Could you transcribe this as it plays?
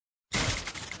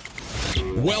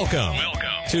Welcome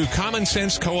to Common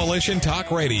Sense Coalition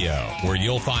Talk Radio, where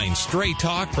you'll find straight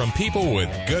talk from people with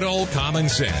good old common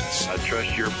sense. I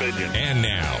trust your opinion. And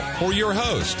now, for your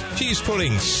host, she's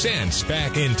putting sense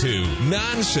back into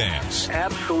nonsense.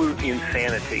 Absolute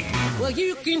insanity. Well,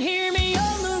 you can hear me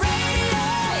on the radio.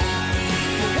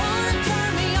 You wanna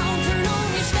turn me on, turn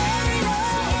on your stereo.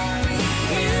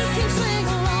 You can sing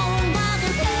along while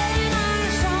they're playing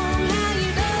our song. How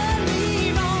you done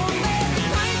me wrong, baby,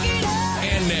 crank it up.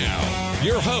 And now,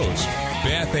 your host,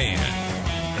 Beth Ann.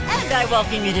 And I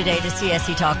welcome you today to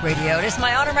CSC Talk Radio. It is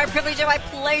my honor, my privilege, and my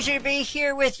pleasure to be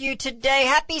here with you today.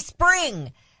 Happy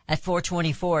spring at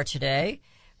 4:24 today.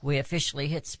 We officially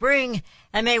hit spring,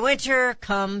 and may winter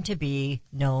come to be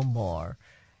no more.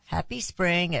 Happy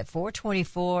spring at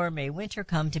 4:24. May winter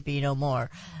come to be no more.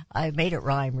 I made it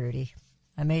rhyme, Rudy.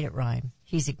 I made it rhyme.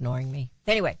 He's ignoring me.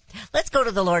 Anyway, let's go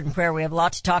to the Lord in prayer. We have a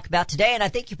lot to talk about today, and I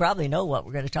think you probably know what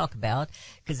we're going to talk about,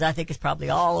 because I think it's probably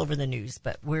all over the news,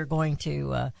 but we're going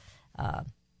to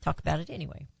talk about it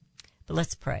anyway. But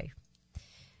let's pray.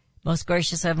 Most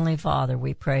gracious Heavenly Father,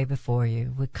 we pray before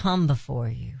you. We come before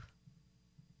you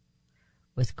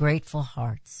with grateful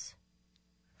hearts.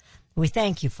 We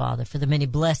thank you, Father, for the many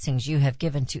blessings you have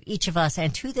given to each of us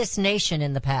and to this nation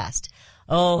in the past.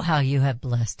 Oh, how you have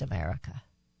blessed America.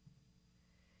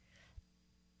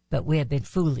 But we have been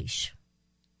foolish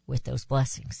with those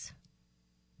blessings.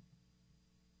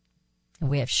 And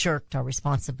we have shirked our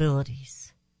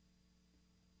responsibilities.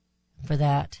 For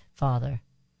that, Father,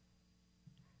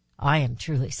 I am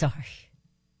truly sorry.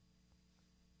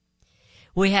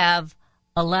 We have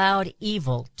allowed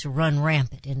evil to run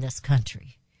rampant in this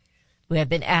country. We have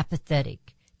been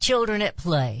apathetic, children at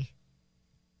play.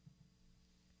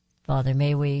 Father,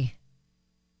 may we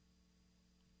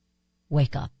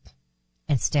wake up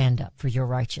and stand up for your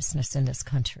righteousness in this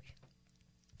country.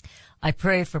 I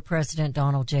pray for President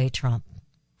Donald J. Trump.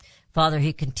 Father,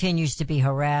 he continues to be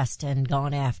harassed and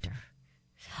gone after.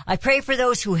 I pray for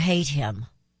those who hate him.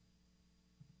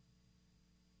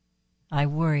 I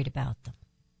worried about them.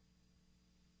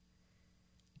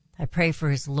 I pray for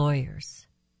his lawyers.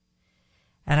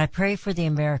 And I pray for the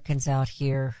Americans out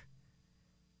here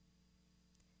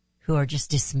who are just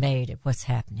dismayed at what's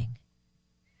happening.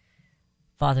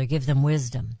 Father, give them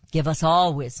wisdom. Give us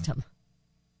all wisdom.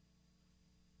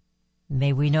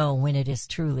 May we know when it is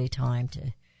truly time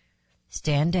to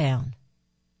stand down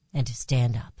and to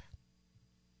stand up.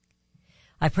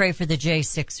 I pray for the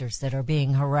J6ers that are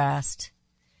being harassed.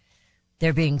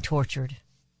 They're being tortured.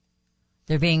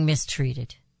 They're being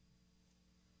mistreated.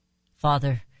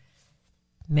 Father,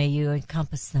 may you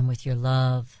encompass them with your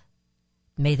love.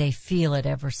 May they feel it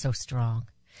ever so strong.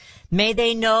 May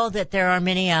they know that there are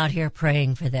many out here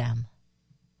praying for them.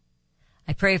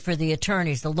 I pray for the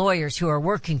attorneys, the lawyers who are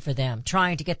working for them,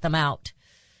 trying to get them out.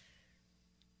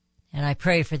 And I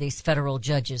pray for these federal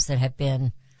judges that have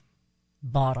been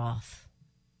bought off,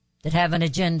 that have an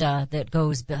agenda that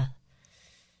goes the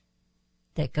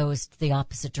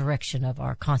opposite direction of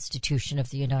our Constitution of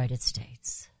the United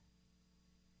States.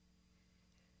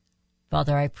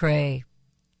 Father, I pray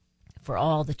for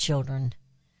all the children,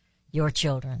 your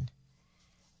children,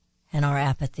 and our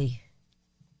apathy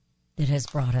that has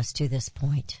brought us to this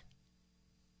point.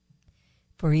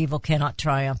 For evil cannot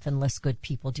triumph unless good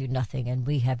people do nothing, and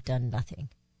we have done nothing.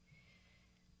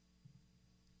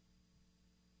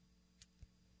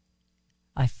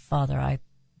 Father, I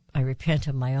repent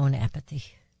of my own apathy.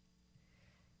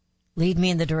 Lead me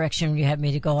in the direction you have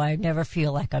me to go. I never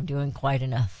feel like I'm doing quite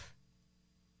enough.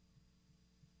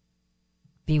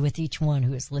 Be with each one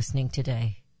who is listening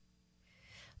today.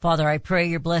 Father, I pray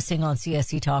your blessing on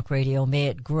CSC Talk Radio. May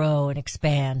it grow and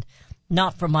expand,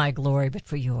 not for my glory, but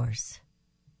for yours.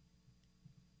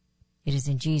 It is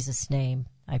in Jesus' name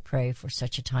I pray for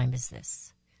such a time as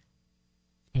this.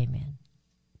 Amen.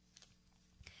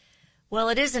 Well,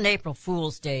 it isn't April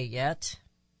Fool's Day yet,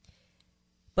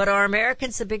 but are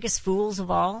Americans the biggest fools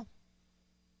of all?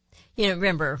 You know,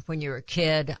 remember when you were a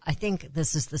kid, I think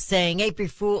this is the saying,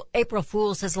 April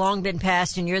Fool's has long been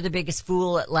past and you're the biggest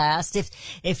fool at last.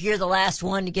 If you're the last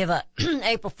one to give a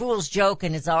April Fool's joke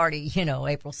and it's already,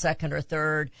 April 2nd or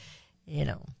 3rd,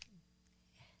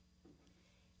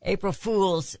 April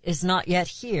Fool's is not yet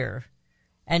here,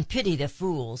 and pity the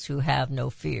fools who have no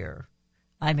fear.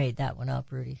 I made that one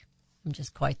up, Rudy. I'm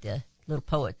just quite the little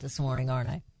poet this morning, aren't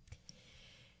I?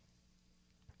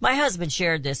 My husband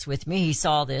shared this with me. He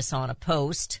saw this on a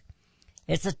post.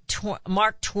 It's a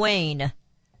Mark Twain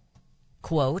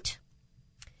quote.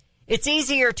 It's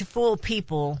easier to fool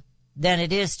people than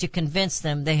it is to convince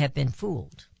them they have been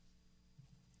fooled.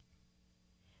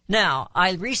 Now,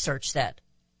 I researched that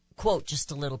quote just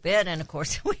a little bit, and of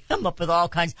course we come up with all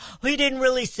kinds. He didn't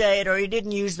really say it, or he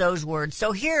didn't use those words.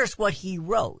 So here's what he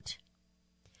wrote.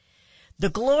 The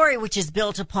glory which is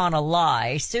built upon a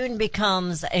lie soon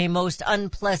becomes a most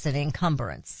unpleasant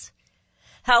encumbrance.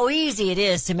 How easy it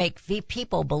is to make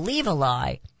people believe a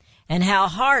lie, and how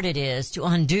hard it is to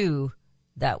undo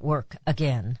that work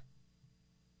again.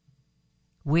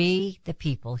 We, the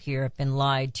people here, have been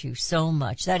lied to so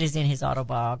much. That is in his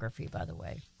autobiography, by the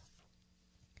way.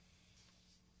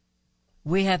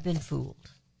 We have been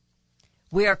fooled.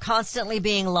 We are constantly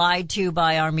being lied to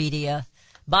by our media,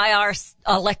 by our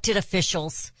elected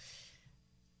officials.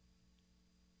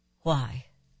 Why?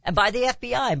 And by the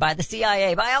FBI, by the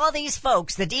CIA, by all these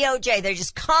folks, the DOJ, they're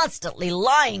just constantly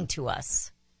lying to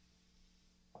us.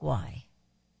 Why?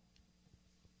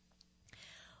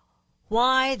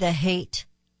 Why the hate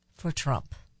for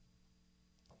Trump?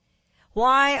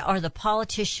 Why are the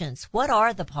politicians, what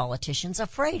are the politicians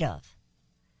afraid of?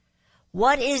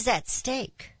 What is at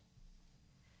stake?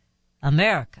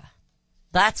 America.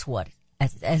 That's what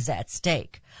is at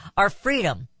stake. Our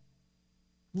freedom,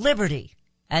 liberty,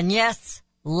 and yes,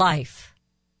 life.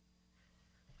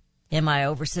 Am I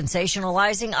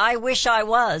over-sensationalizing? I wish I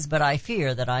was, but I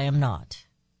fear that I am not.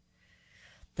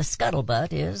 The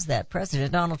scuttlebutt is that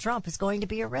President Donald Trump is going to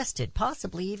be arrested,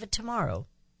 possibly even tomorrow.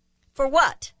 For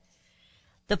what?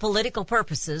 The political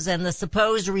purposes and the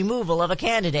supposed removal of a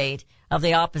candidate of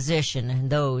the opposition and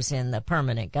those in the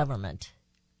permanent government.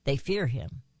 They fear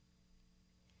him.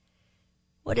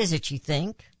 What is it you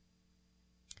think?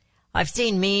 I've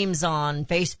seen memes on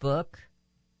Facebook.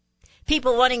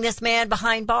 People wanting this man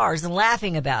behind bars and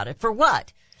laughing about it. For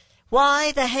what?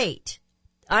 Why the hate?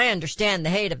 I understand the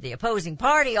hate of the opposing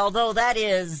party, although that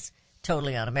is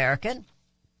totally un-American.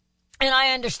 And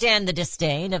I understand the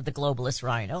disdain of the globalist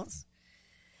rhinos.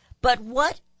 But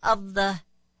what of the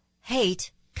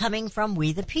hate coming from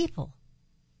we the people?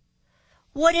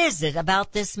 What is it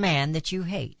about this man that you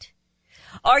hate?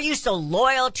 Are you so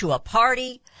loyal to a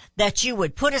party that you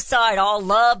would put aside all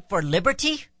love for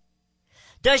liberty?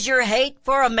 Does your hate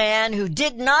for a man who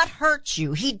did not hurt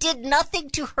you, he did nothing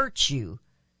to hurt you?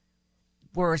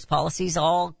 Were his policies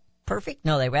all perfect?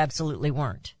 No, they absolutely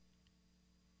weren't.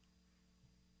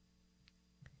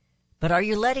 But are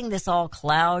you letting this all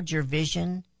cloud your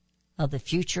vision of the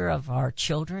future of our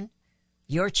children,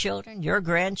 your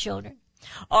grandchildren?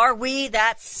 Are we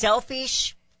that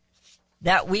selfish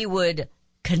that we would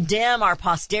condemn our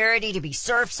posterity to be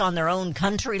serfs on their own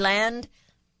country land?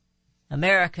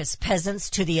 America's peasants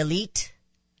to the elite?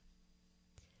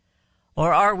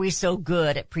 Or are we so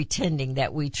good at pretending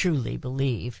that we truly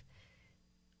believe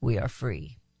we are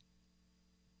free?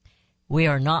 We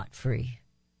are not free.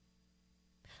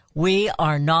 We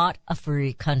are not a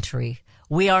free country.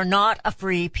 We are not a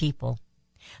free people.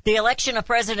 The election of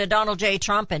President Donald J.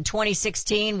 Trump in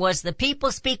 2016 was the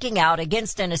people speaking out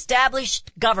against an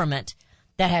established government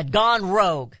that had gone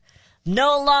rogue,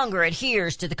 no longer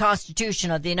adheres to the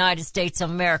Constitution of the United States of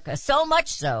America. So much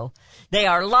so, they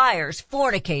are liars,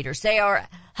 fornicators. They are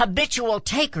habitual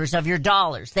takers of your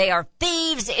dollars. They are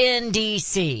thieves in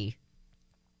D.C.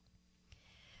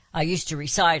 I used to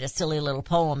recite a silly little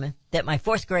poem that my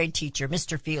fourth grade teacher,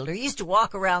 Mr. Fielder, used to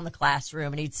walk around the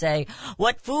classroom and he'd say,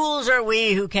 "What fools are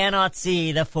we who cannot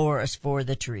see the forest for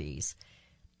the trees?"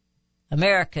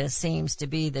 America seems to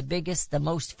be the biggest, the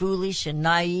most foolish and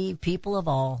naive people of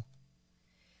all.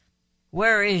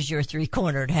 Where is your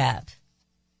three-cornered hat,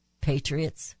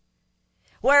 patriots?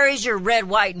 Where is your red,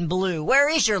 white, and blue? Where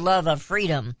is your love of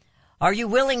freedom? Are you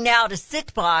willing now to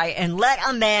sit by and let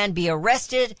a man be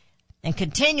arrested and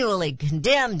continually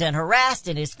condemned and harassed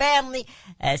in his family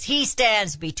as he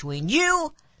stands between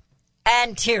you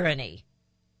and tyranny?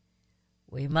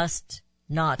 We must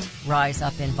not rise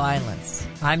up in violence.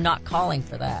 I'm not calling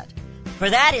for that. For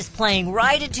that is playing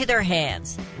right into their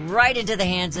hands, right into the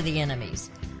hands of the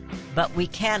enemies. But we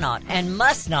cannot and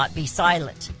must not be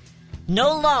silent.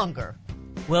 No longer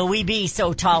will we be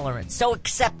so tolerant, so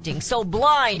accepting, so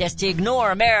blind as to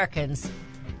ignore Americans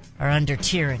are under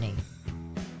tyranny.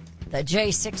 The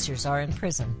J6ers are in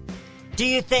prison. Do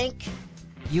you think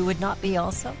you would not be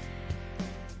also?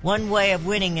 One way of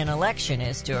winning an election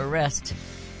is to arrest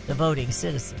the voting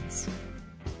citizens.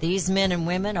 These men and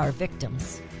women are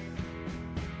victims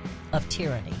of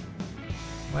tyranny.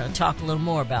 We're going to talk a little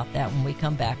more about that when we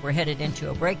come back. We're headed into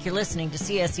a break. You're listening to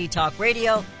CSC Talk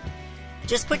Radio.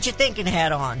 Just put your thinking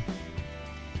hat on.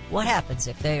 What happens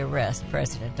if they arrest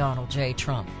President Donald J.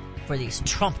 Trump for these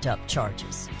trumped-up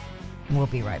charges? And we'll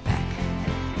be right back.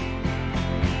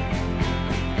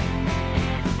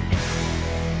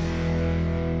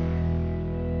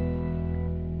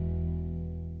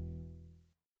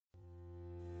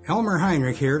 Elmer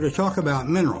Heinrich here to talk about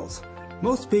minerals.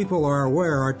 Most people are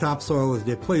aware our topsoil is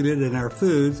depleted and our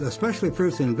foods, especially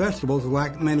fruits and vegetables,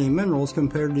 lack many minerals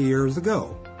compared to years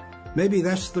ago. Maybe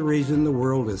that's the reason the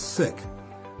world is sick.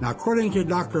 Now, according to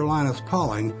Dr. Linus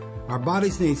Pauling, our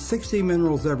bodies need 60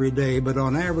 minerals every day, but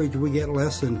on average we get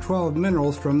less than 12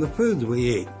 minerals from the foods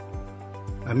we eat.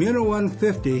 Immuno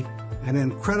 150, an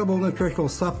incredible nutritional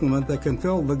supplement that can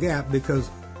fill the gap because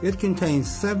it contains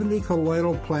 70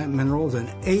 colloidal plant minerals and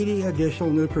 80 additional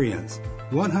nutrients,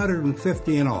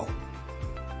 150 in all.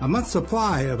 A month's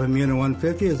supply of Immuno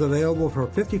 150 is available for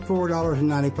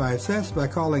 $54.95 by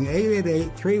calling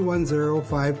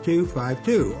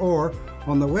 888-310-5252 or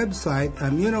on the website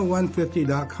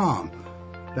immuno150.com.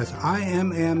 That's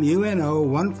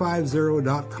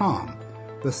IMMUNO150.com.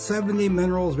 The 70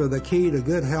 minerals are the key to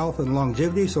good health and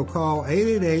longevity, so call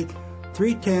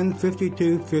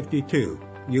 888-310-5252.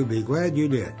 You'll be glad you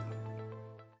did.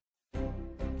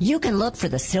 You can look for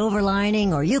the silver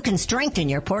lining, or you can strengthen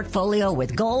your portfolio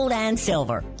with gold and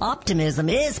silver. Optimism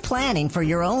is planning for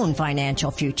your own financial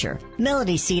future.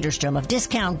 Melody Cedarstrom of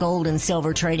Discount Gold and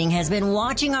Silver Trading has been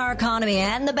watching our economy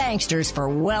and the banksters for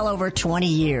well over 20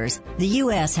 years. The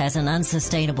U.S. has an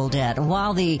unsustainable debt, and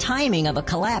while the timing of a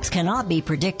collapse cannot be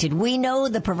predicted, we know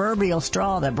the proverbial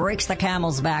straw that breaks the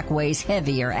camel's back weighs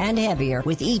heavier and heavier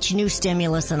with each new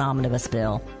stimulus and omnibus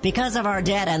bill. Because of our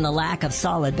debt and the lack of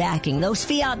solid backing, those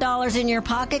fiat dollars in your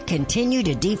pocket continue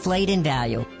to deflate in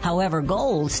value. However,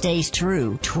 gold stays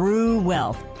true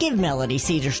wealth. Give Melody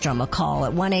Cedarstrom a call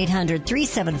at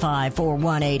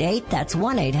 1-800-375-4188. That's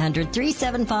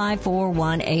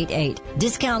 1-800-375-4188.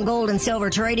 Discount Gold and Silver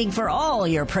Trading for all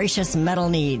your precious metal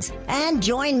needs. And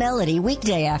join Melody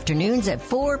weekday afternoons at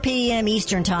 4 p.m.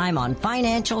 Eastern Time on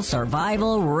Financial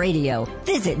Survival Radio.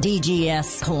 Visit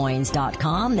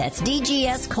dgscoins.com. That's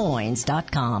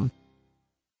dgscoins.com.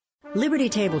 Liberty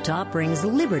Tabletop brings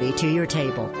liberty to your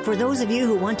table. For those of you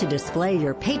who want to display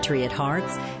your patriot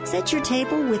hearts, set your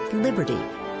table with Liberty,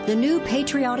 the new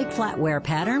patriotic flatware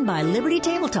pattern by Liberty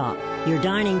Tabletop. Your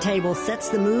dining table sets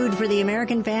the mood for the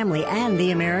American family and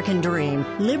the American dream.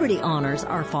 Liberty honors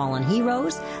our fallen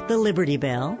heroes, the Liberty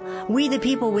Bell, We the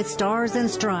People with Stars and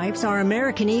Stripes, our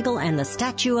American Eagle, and the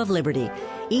Statue of Liberty.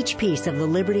 Each piece of the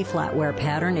Liberty flatware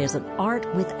pattern is an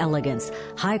art with elegance,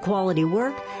 high-quality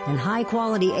work, and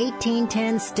high-quality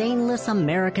 1810 stainless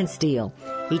American steel.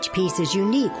 Each piece is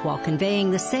unique while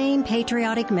conveying the same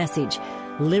patriotic message,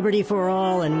 liberty for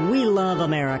all and we love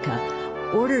America.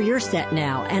 Order your set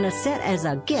now and a set as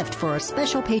a gift for a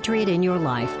special patriot in your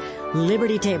life.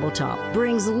 Liberty Tabletop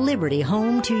brings liberty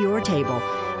home to your table.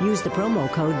 Use the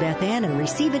promo code BethAnn and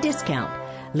receive a discount.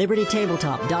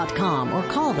 LibertyTabletop.com or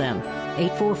call them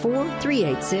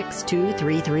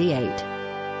 844-386-2338.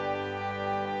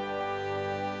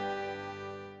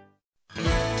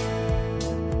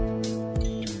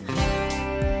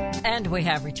 And we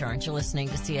have returned. You're listening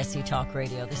to CSC Talk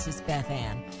Radio. This is Beth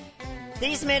Ann.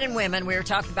 These men and women, we were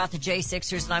talking about the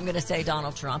J6ers, and I'm going to say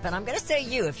Donald Trump, and I'm going to say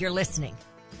you if you're listening.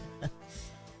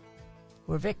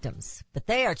 We're victims, but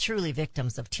they are truly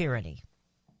victims of tyranny.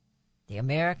 The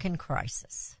American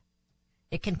Crisis.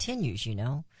 It continues, you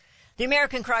know. The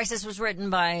American Crisis was written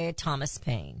by Thomas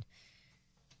Paine,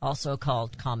 also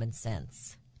called Common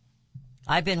Sense.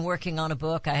 I've been working on a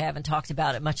book. I haven't talked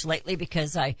about it much lately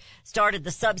because I started the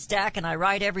Substack, and I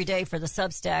write every day for the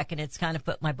Substack, and it's kind of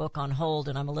put my book on hold,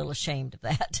 and I'm a little ashamed of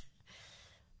that.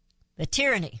 But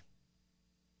tyranny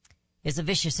is a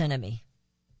vicious enemy,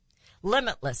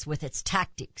 limitless with its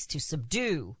tactics to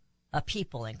subdue a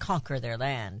people and conquer their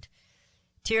land.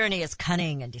 Tyranny is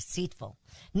cunning and deceitful,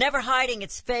 never hiding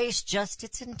its face, just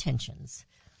its intentions.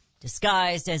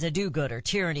 Disguised as a do-gooder,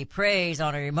 tyranny preys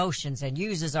on our emotions and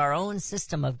uses our own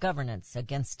system of governance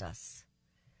against us.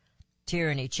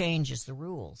 Tyranny changes the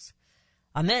rules,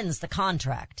 amends the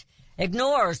contract,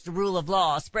 ignores the rule of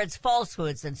law, spreads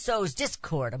falsehoods, and sows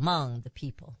discord among the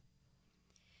people.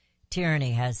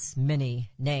 Tyranny has many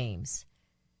names,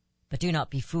 but do not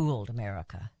be fooled,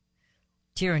 America.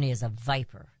 Tyranny is a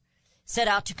viper, set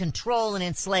out to control and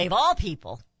enslave all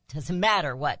people. Doesn't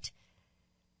matter what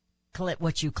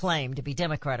you claim to be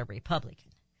Democrat or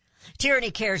Republican. Tyranny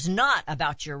cares not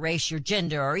about your race, your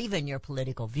gender, or even your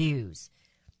political views.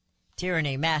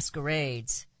 Tyranny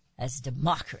masquerades as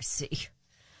democracy,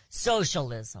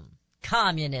 socialism,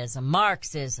 communism,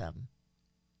 Marxism,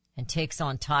 and takes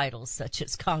on titles such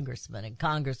as congressman and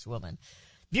congresswoman,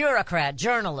 bureaucrat,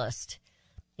 journalist.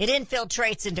 It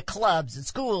infiltrates into clubs and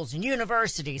schools and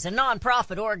universities and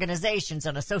nonprofit organizations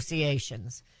and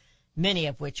associations, many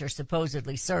of which are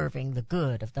supposedly serving the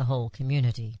good of the whole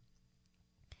community.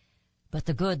 But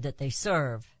the good that they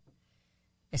serve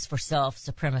is for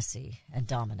self-supremacy and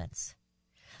dominance.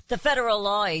 The federal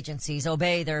law agencies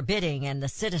obey their bidding, and the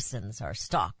citizens are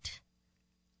stalked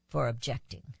for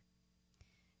objecting.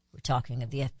 We're talking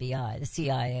of the FBI, the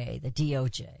CIA, the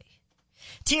DOJ.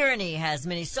 Tyranny has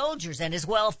many soldiers and is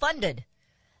well funded.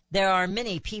 There are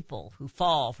many people who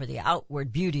fall for the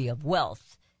outward beauty of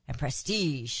wealth and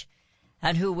prestige,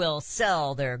 and who will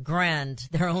sell their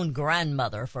own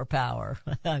grandmother for power.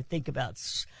 Think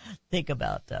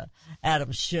about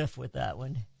Adam Schiff with that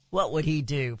one. What would he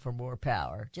do for more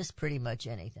power? Just pretty much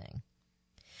anything.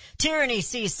 Tyranny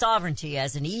sees sovereignty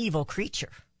as an evil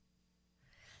creature.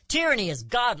 Tyranny is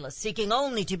godless, seeking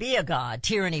only to be a god.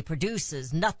 Tyranny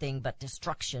produces nothing but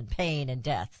destruction, pain, and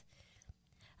death.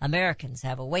 Americans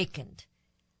have awakened.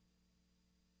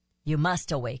 You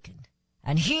must awaken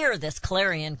and hear this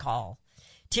clarion call.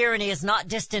 Tyranny is not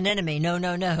distant enemy. No,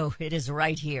 no, no. It is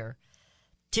right here.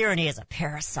 Tyranny is a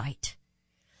parasite,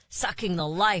 sucking the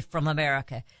life from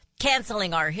America,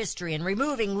 canceling our history and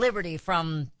removing liberty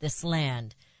from this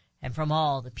land and from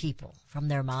all the people, from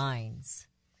their minds.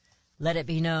 Let it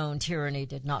be known, tyranny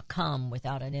did not come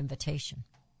without an invitation.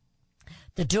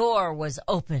 The door was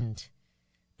opened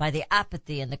by the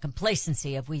apathy and the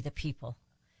complacency of we the people.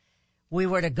 We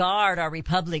were to guard our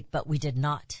republic, but we did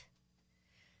not.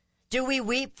 Do we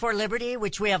weep for liberty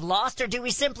which we have lost, or do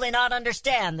we simply not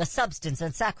understand the substance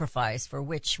and sacrifice for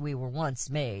which we were once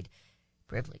made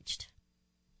privileged?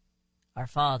 Our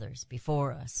fathers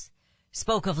before us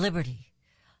spoke of liberty,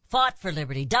 fought for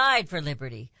liberty, died for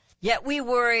liberty, yet we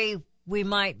worry we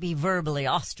might be verbally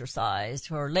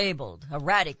ostracized or labeled a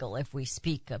radical if we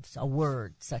speak of a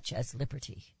word such as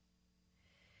liberty.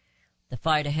 The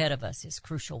fight ahead of us is a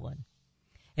crucial one.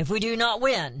 If we do not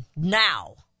win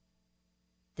now,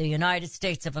 the United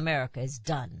States of America is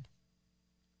done.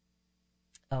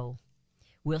 Oh,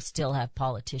 we'll still have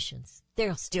politicians.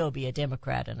 There'll still be a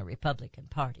Democrat and a Republican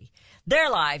Party. Their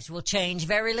lives will change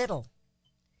very little.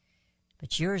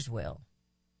 But yours will.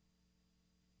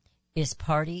 Is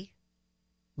party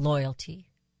loyalty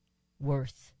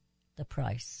worth the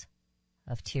price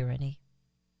of tyranny?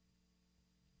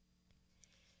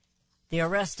 The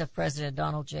arrest of President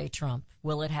Donald J. Trump.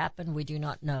 Will it happen? We do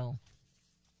not know.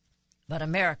 But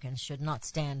Americans should not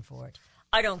stand for it.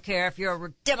 I don't care if you're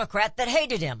a Democrat that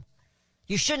hated him.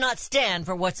 You should not stand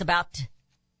for what's about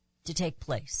to take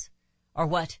place, or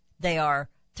what they are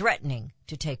threatening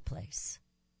to take place.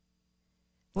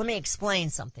 Let me explain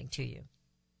something to you.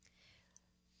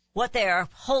 What they are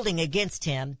holding against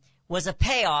him was a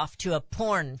payoff to a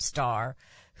porn star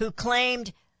who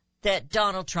claimed that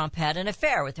Donald Trump had an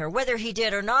affair with her. Whether he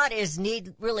did or not is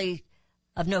really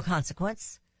of no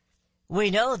consequence. We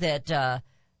know that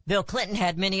Bill Clinton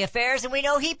had many affairs, and we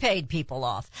know he paid people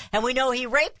off, and we know he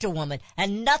raped a woman,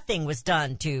 and nothing was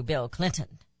done to Bill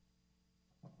Clinton.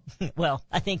 Well,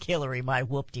 I think Hillary might have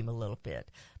whooped him a little bit,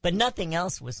 but nothing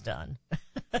else was done.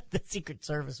 The Secret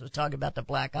Service was talking about the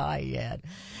black eye he had.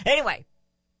 Anyway,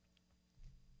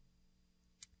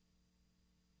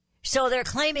 so they're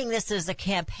claiming this is a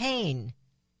campaign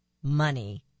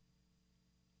money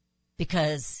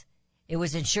because it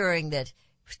was ensuring that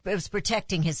it was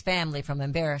protecting his family from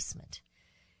embarrassment.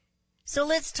 So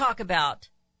let's talk about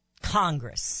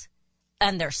Congress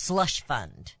and their slush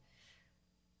fund.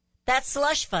 That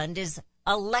slush fund is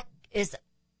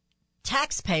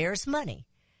taxpayers' money.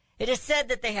 It is said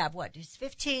that they have, is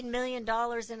 $15 million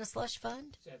in a slush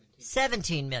fund?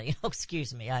 17 million. Oh,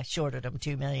 excuse me. I shorted them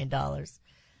 $2 million.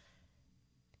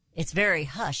 It's very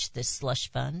hush, this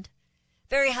slush fund.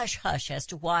 Very hush-hush as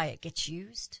to why it gets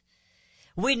used.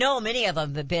 We know many of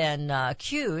them have been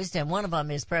accused, and one of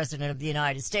them is President of the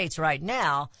United States right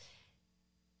now,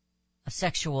 of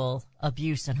sexual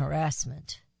abuse and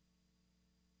harassment.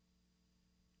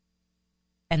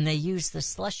 And they use the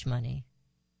slush money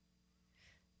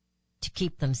to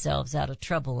keep themselves out of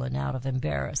trouble and out of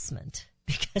embarrassment.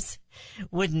 Because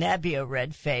wouldn't that be a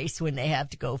red face when they have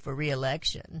to go for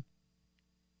re-election?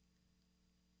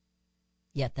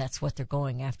 Yet that's what they're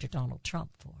going after Donald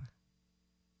Trump for.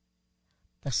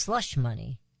 The slush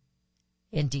money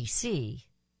in D.C.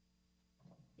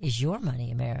 is your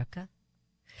money, America.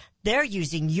 They're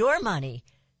using your money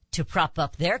to prop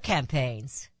up their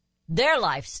campaigns, their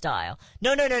lifestyle.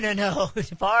 No.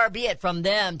 Far be it from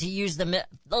them to use the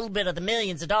little bit of the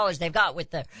millions of dollars they've got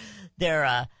with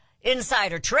their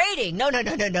insider trading. No.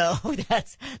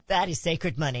 That is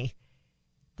sacred money.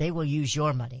 They will use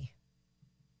your money.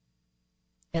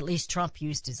 At least Trump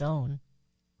used his own.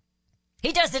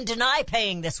 He doesn't deny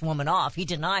paying this woman off. He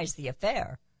denies the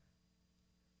affair.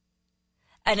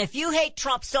 And if you hate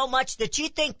Trump so much that you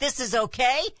think this is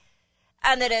okay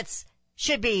and that it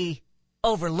should be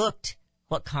overlooked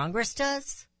what Congress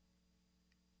does?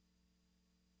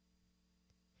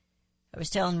 I was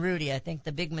telling Rudy, I think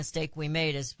the big mistake we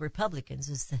made as Republicans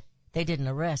is that they didn't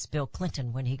arrest Bill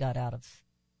Clinton when he got out of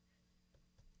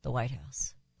the White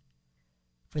House.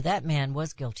 For that man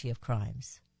was guilty of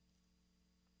crimes.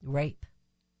 Rape.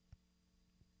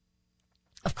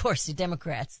 Of course, the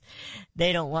Democrats,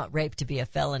 they don't want rape to be a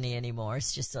felony anymore.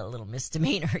 It's just a little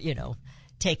misdemeanor, you know,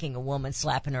 taking a woman,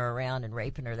 slapping her around and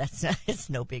raping her. It's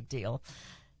no big deal.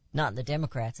 Not in the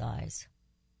Democrats' eyes.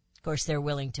 Of course, they're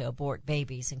willing to abort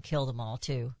babies and kill them all,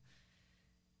 too.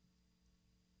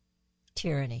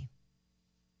 Tyranny.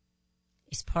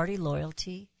 Is party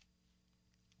loyalty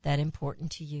that important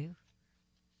to you?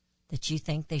 That you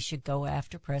think they should go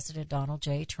after President Donald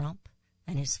J. Trump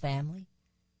and his family?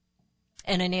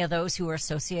 And any of those who are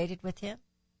associated with him?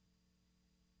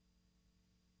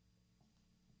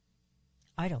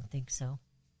 I don't think so.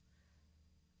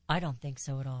 I don't think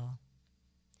so at all.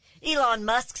 Elon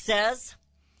Musk says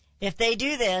if they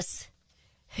do this,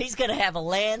 he's going to have a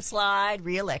landslide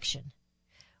re-election.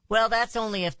 Well, that's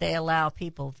only if they allow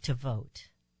people to vote.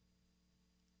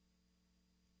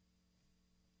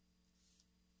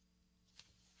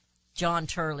 John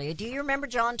Turley. Do you remember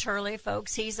John Turley,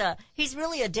 folks? He's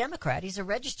really a Democrat. He's a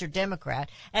registered Democrat.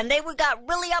 And they got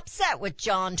really upset with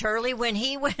John Turley when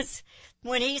he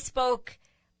spoke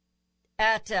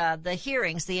at the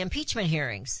hearings, the impeachment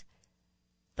hearings.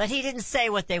 But he didn't say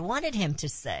what they wanted him to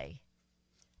say.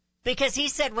 Because he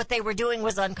said what they were doing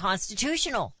was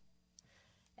unconstitutional.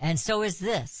 And so is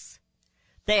this.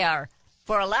 They are,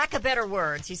 for a lack of better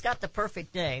words, he's got the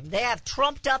perfect name, they have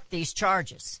trumped up these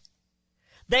charges.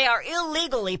 They are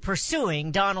illegally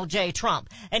pursuing Donald J. Trump.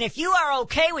 And if you are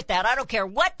okay with that, I don't care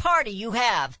what party you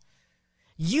have,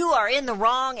 you are in the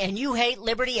wrong, and you hate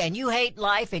liberty, and you hate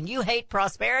life, and you hate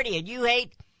prosperity, and you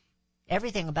hate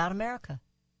everything about America.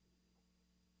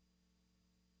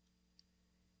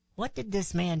 What did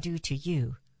this man do to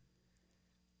you?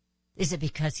 Is it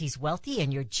because he's wealthy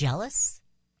and you're jealous?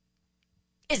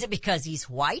 Is it because he's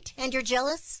white and you're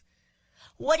jealous?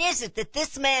 What is it that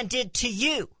this man did to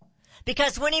you?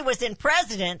 Because when he was in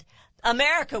president,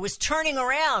 America was turning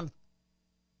around.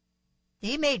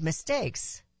 He made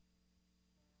mistakes.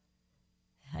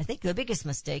 I think the biggest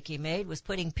mistake he made was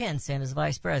putting Pence in as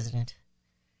vice president.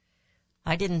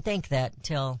 I didn't think that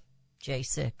until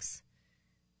J6.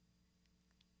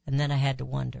 And then I had to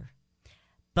wonder.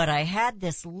 But I had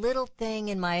this little thing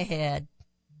in my head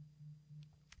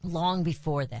long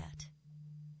before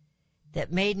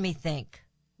that made me think,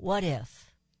 what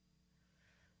if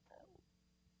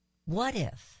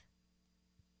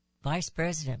Vice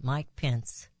President Mike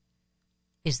Pence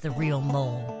is the real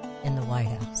mole in the White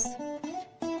House?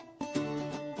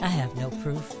 I have no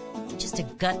proof, just a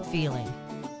gut feeling.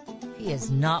 He is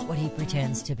not what he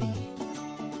pretends to be.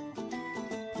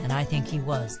 And I think he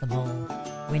was the mole.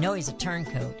 We know he's a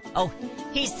turncoat. Oh,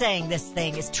 he's saying this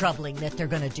thing is troubling that they're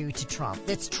going to do to Trump.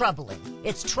 It's troubling.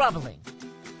 It's troubling.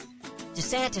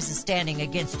 DeSantis is standing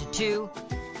against it, too.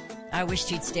 I wished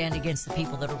he'd stand against the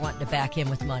people that are wanting to back him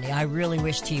with money. I really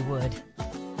wished he would.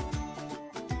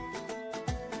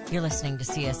 You're listening to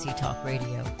CSC Talk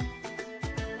Radio.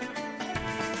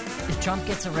 If Trump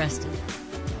gets arrested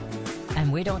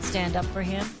and we don't stand up for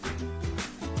him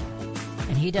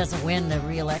and he doesn't win the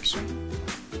re-election,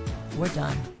 we're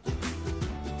done.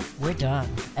 We're done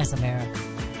as America.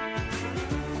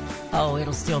 Oh,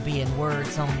 it'll still be in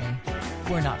words only.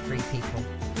 We're not free people.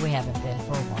 We haven't been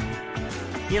for a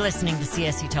while. You're listening to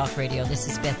CSC Talk Radio. This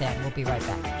is Beth Ann. We'll be right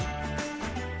back.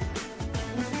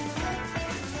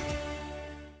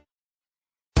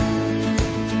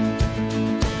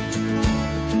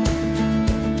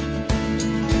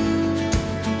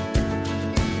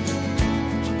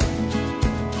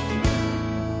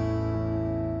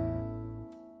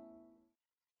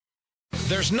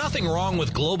 There's nothing wrong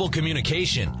with global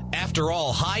communication. After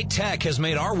all, high tech has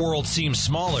made our world seem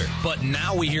smaller. But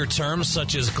now we hear terms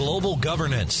such as global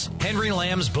governance. Henry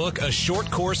Lamb's book, A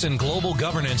Short Course in Global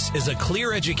Governance, is a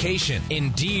clear education,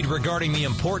 indeed, regarding the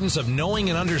importance of knowing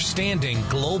and understanding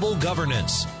global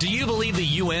governance. Do you believe the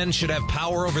UN should have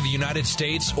power over the United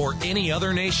States or any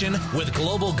other nation? With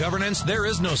global governance, there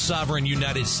is no sovereign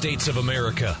United States of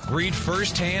America. Read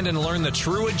firsthand and learn the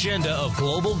true agenda of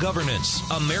global governance.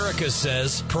 America says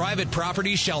says private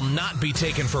property shall not be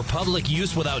taken for public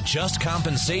use without just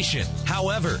compensation.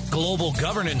 However, global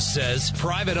governance says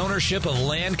private ownership of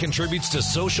land contributes to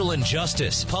social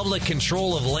injustice. Public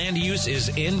control of land use is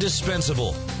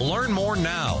indispensable. Learn more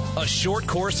now. A short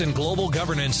course in global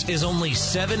governance is only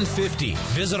 $7.50.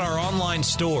 Visit our online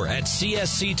store at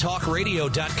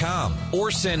csctalkradio.com or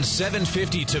send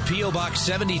 $7.50 to P.O. Box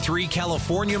 73,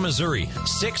 California, Missouri,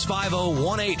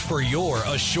 65018 for your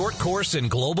A Short Course in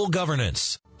Global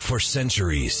Governance. For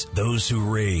centuries, those who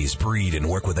raise, breed, and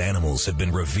work with animals have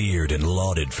been revered and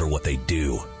lauded for what they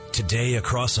do. Today,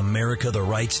 across America, the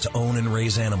rights to own and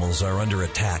raise animals are under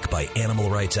attack by animal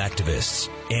rights activists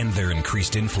and their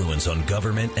increased influence on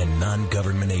government and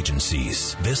non-government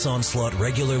agencies. This onslaught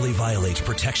regularly violates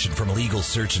protection from illegal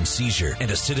search and seizure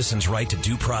and a citizen's right to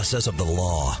due process of the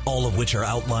law, all of which are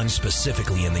outlined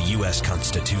specifically in the U.S.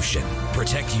 Constitution.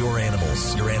 Protect your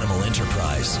animals, your animal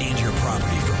enterprise, and your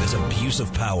property from this abuse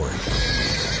of power.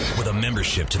 With a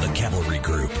membership to the Cavalry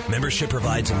Group, membership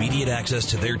provides immediate access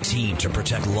to their team to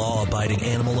protect law-abiding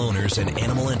animal owners and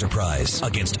animal enterprise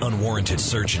against unwarranted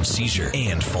search and seizure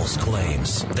and false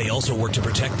claims. They also work to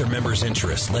protect their members'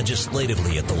 interests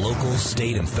legislatively at the local,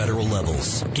 state, and federal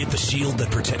levels. Get the shield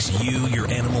that protects you,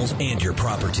 your animals, and your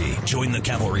property. Join the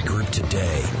Cavalry Group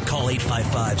today. Call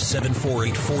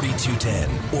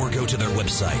 855-748-4210 or go to their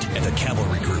website at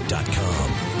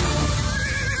thecavalrygroup.com.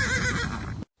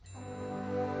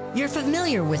 You're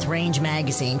familiar with Range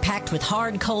Magazine, packed with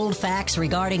hard, cold facts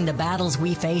regarding the battles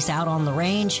we face out on the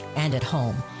range and at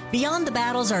home. Beyond the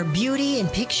battles are beauty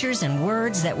and pictures and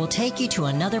words that will take you to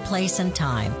another place and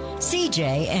time.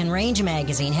 CJ and Range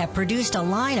Magazine have produced a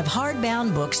line of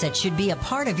hardbound books that should be a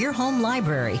part of your home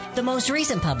library. The most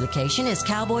recent publication is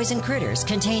Cowboys and Critters,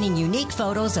 containing unique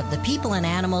photos of the people and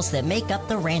animals that make up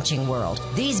the ranching world.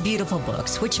 These beautiful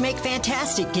books, which make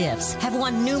fantastic gifts, have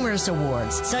won numerous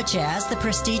awards, such as the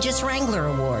prestigious Wrangler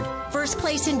Award, First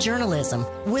Place in Journalism,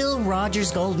 Will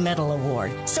Rogers Gold Medal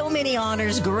Award. So many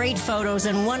honors, great photos,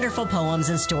 and wonderful poems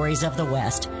and stories of the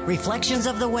West. Reflections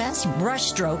of the West,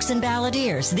 Brushstrokes and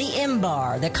Balladeers, The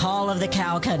Imbar, The Call of the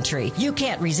Cow Country. You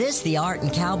can't resist the art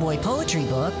and cowboy poetry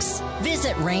books.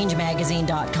 Visit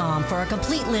rangemagazine.com for a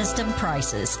complete list of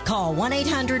prices. Call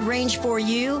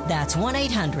 1-800-RANGE-4U. That's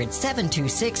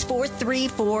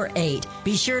 1-800-726-4348.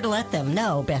 Be sure to let them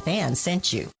know Beth Ann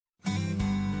sent you.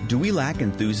 Do we lack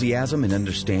enthusiasm and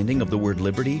understanding of the word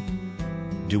liberty?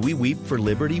 Do we weep for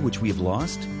liberty which we have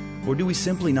lost? Or do we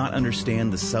simply not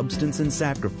understand the substance and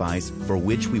sacrifice for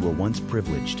which we were once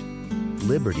privileged?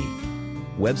 Liberty.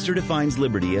 Webster defines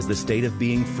liberty as the state of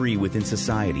being free within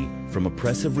society from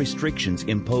oppressive restrictions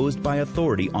imposed by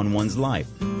authority on one's life,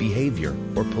 behavior,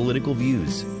 or political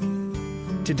views.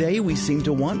 Today we seem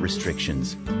to want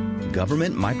restrictions.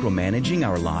 Government micromanaging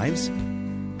our lives?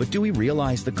 But do we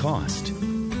realize the cost?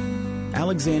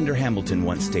 Alexander Hamilton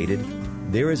once stated,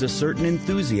 "There is a certain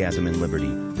enthusiasm in liberty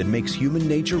that makes human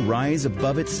nature rise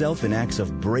above itself in acts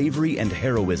of bravery and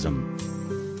heroism."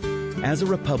 As a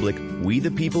republic, we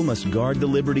the people must guard the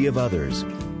liberty of others.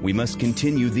 We must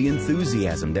continue the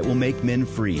enthusiasm that will make men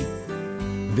free.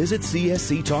 Visit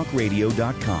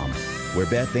csctalkradio.com, where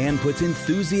Beth Ann puts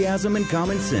enthusiasm and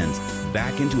common sense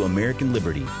back into American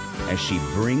liberty as she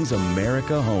brings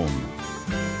America home.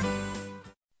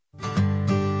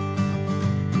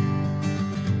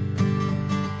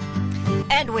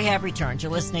 And we have returned.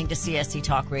 You're listening to CSC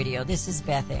Talk Radio. This is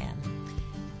Beth Ann.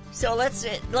 So let's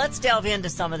delve into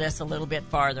some of this a little bit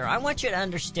farther. I want you to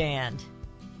understand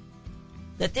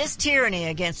that this tyranny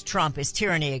against Trump is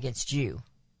tyranny against you.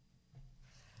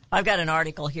 I've got an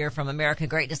article here from American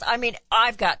Greatness. I mean,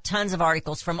 I've got tons of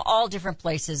articles from all different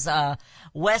places.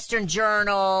 Western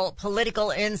Journal,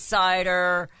 Political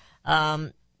Insider,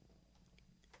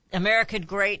 American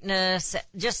Greatness,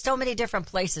 just so many different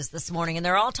places this morning, and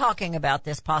they're all talking about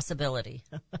this possibility.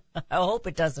 I hope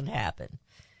it doesn't happen.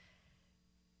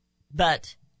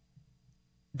 But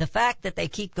the fact that they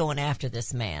keep going after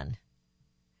this man,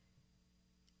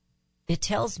 it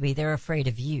tells me they're afraid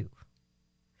of you.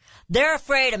 They're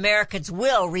afraid Americans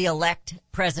will reelect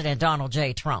President Donald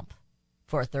J. Trump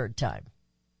for a third time.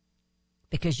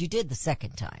 Because you did the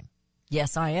second time.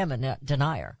 Yes, I am a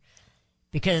denier.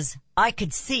 Because I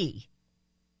could see.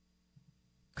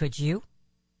 Could you?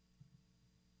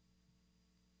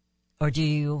 Or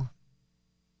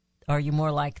are you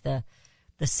more like the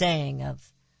saying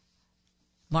of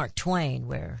Mark Twain,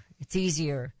 where it's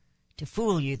easier to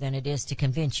fool you than it is to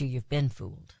convince you you've been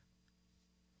fooled?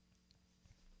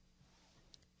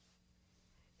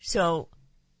 So,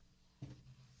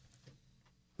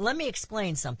 let me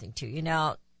explain something to you.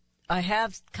 Now, I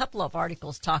have a couple of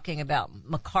articles talking about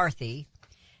McCarthy,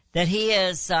 that he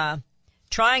is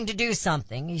trying to do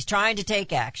something. He's trying to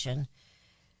take action.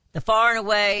 The far and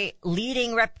away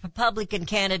leading Republican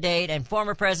candidate and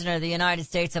former president of the United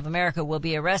States of America will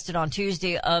be arrested on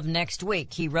Tuesday of next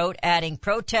week. He wrote, adding,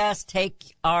 "Protest,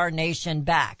 take our nation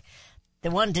back."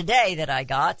 The one today that I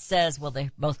got says, well, they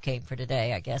both came for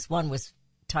today, I guess. One was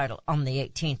titled on the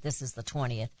 18th. This is the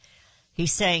 20th.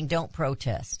 He's saying, don't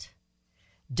protest.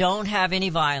 Don't have any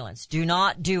violence. Do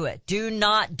not do it. Do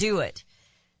not do it.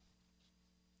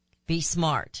 Be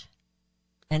smart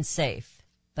and safe,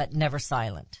 but never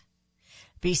silent.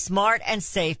 Be smart and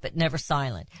safe, but never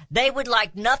silent. They would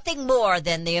like nothing more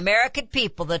than the American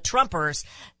people, the Trumpers,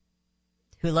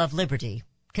 who love liberty.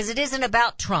 Because it isn't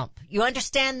about Trump. You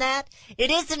understand that?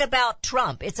 It isn't about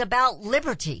Trump. It's about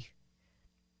liberty.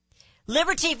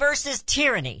 Liberty versus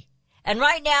tyranny. And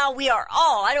right now we are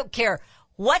all, I don't care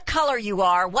what color you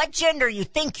are, what gender you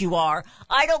think you are,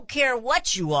 I don't care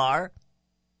what you are,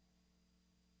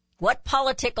 what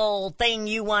political thing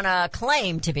you want to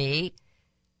claim to be,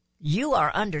 you are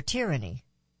under tyranny.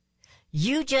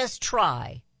 You just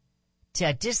try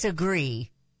to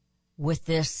disagree with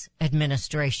this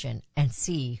administration and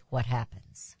see what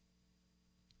happens.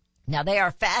 Now, they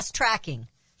are fast-tracking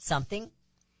something.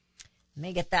 Let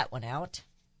me get that one out.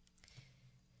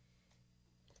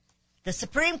 The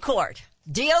Supreme Court,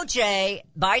 DOJ,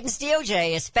 Biden's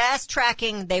DOJ is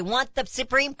fast-tracking. They want the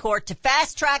Supreme Court to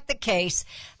fast-track the case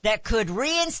that could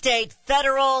reinstate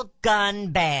federal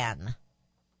gun ban.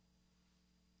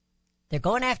 They're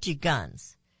going after your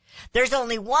guns. There's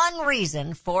only one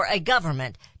reason for a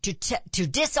government to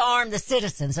disarm the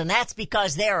citizens, and that's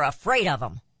because they're afraid of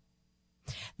them.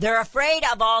 They're afraid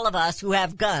of all of us who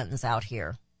have guns out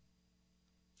here,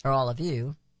 or all of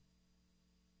you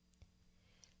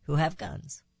who have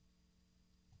guns.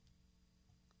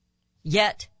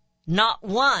 Yet, not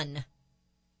one,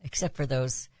 except for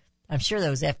those, I'm sure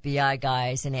those FBI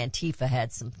guys in Antifa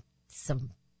had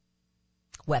some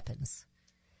weapons.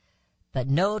 But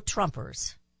no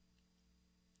Trumpers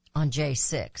on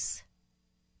J6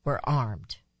 were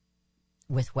armed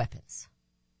with weapons.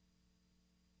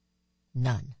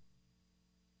 None.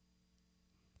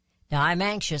 Now, I'm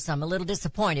anxious. I'm a little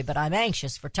disappointed, but I'm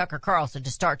anxious for Tucker Carlson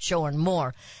to start showing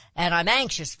more. And I'm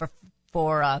anxious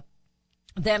for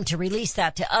them to release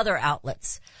that to other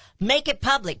outlets. Make it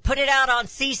public. Put it out on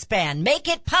C-SPAN. Make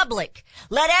it public.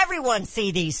 Let everyone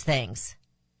see these things.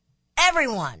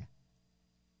 Everyone.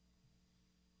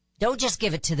 Don't just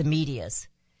give it to the medias.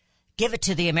 Give it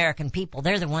to the American people.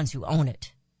 They're the ones who own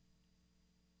it.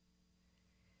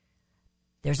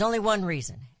 There's only one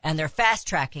reason, and they're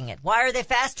fast-tracking it. Why are they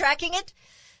fast-tracking it?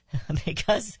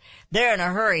 Because they're in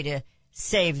a hurry to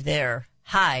save their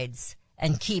hides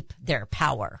and keep their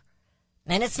power.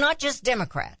 And it's not just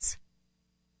Democrats.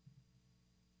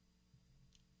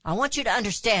 I want you to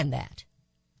understand that.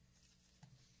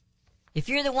 If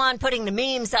you're the one putting the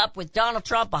memes up with Donald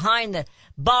Trump behind the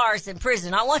bars in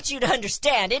prison, I want you to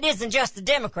understand it isn't just the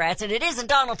Democrats and it isn't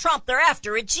Donald Trump they're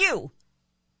after, it's you.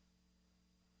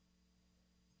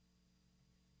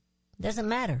 Doesn't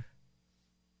matter.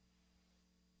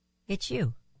 It's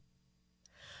you.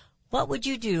 What would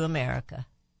you do, America?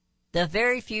 The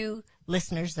very few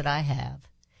listeners that I have,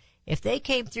 if they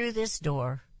came through this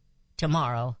door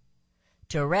tomorrow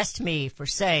to arrest me for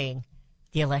saying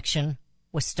the election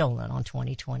was stolen on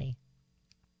 2020.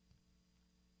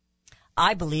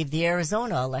 I believe the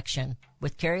Arizona election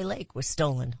with Kari Lake was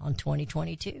stolen on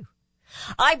 2022.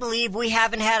 I believe we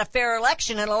haven't had a fair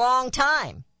election in a long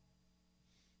time.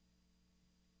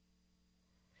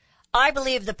 I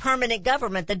believe the permanent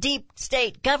government, the deep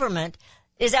state government,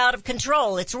 is out of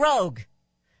control. It's rogue.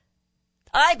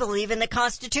 I believe in the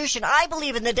Constitution. I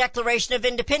believe in the Declaration of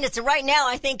Independence. And right now,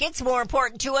 I think it's more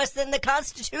important to us than the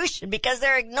Constitution because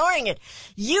they're ignoring it.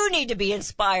 You need to be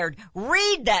inspired.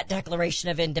 Read that Declaration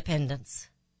of Independence.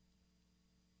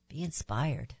 Be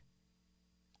inspired.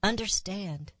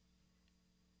 Understand.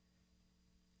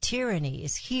 Tyranny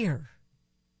is here.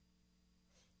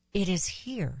 It is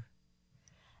here.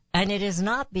 And it is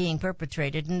not being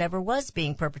perpetrated and never was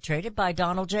being perpetrated by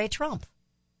Donald J. Trump.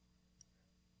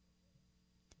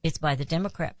 It's by the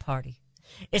Democrat Party.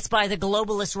 It's by the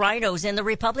globalist rhinos in the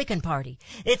Republican Party.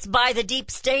 It's by the deep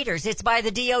staters. It's by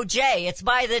the DOJ. It's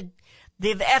by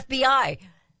the FBI.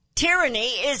 Tyranny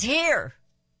is here.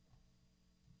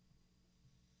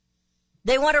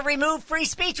 They want to remove free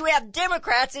speech. We have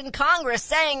Democrats in Congress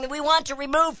saying that we want to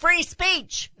remove free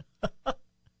speech.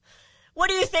 What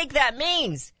do you think that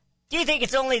means? Do you think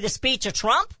it's only the speech of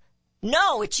Trump?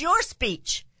 No, it's your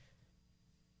speech.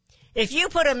 If you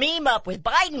put a meme up with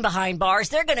Biden behind bars,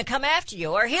 they're going to come after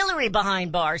you. Or Hillary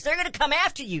behind bars, they're going to come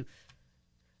after you.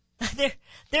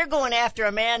 They're going after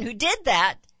a man who did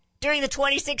that during the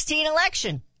 2016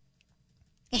 election.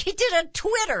 He did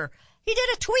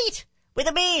a tweet with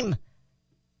a meme.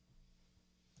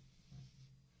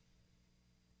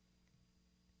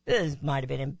 This might have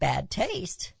been in bad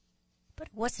taste, but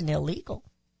it wasn't illegal.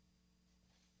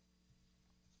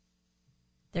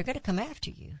 They're going to come after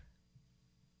you.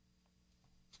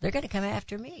 They're going to come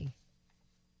after me.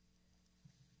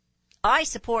 I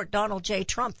support Donald J.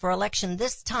 Trump for election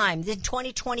this time, in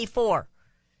 2024,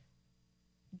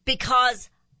 because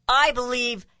I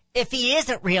believe if he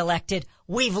isn't reelected,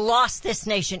 we've lost this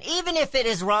nation. Even if it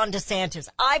is Ron DeSantis,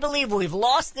 I believe we've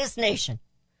lost this nation.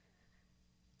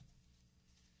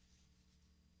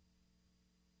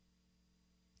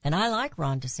 And I like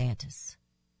Ron DeSantis.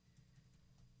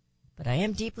 But I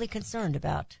am deeply concerned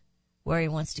about where he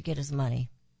wants to get his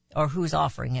money, or who's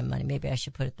offering him money. Maybe I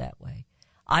should put it that way.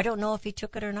 I don't know if he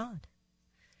took it or not.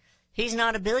 He's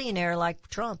not a billionaire like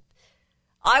Trump.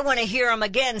 I want to hear him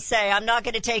again say, I'm not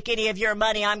going to take any of your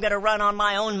money. I'm going to run on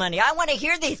my own money. I want to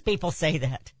hear these people say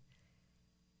that.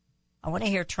 I want to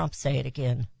hear Trump say it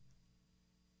again.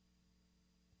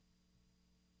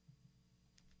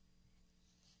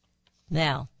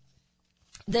 Now,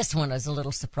 this one is a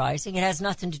little surprising. It has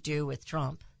nothing to do with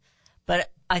Trump,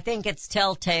 but I think it's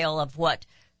telltale of what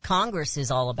Congress is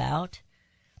all about.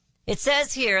 It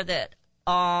says here that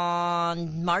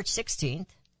on March 16th,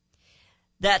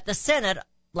 that the Senate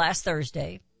last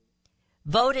Thursday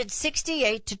voted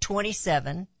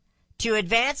 68-27 to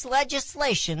advance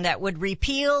legislation that would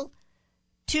repeal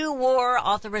 2 war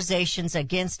authorizations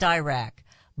against Iraq,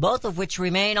 both of which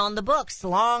remain on the books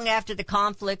long after the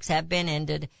conflicts have been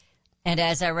ended, and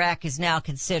as Iraq is now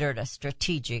considered a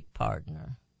strategic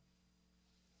partner.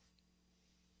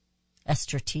 A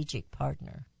strategic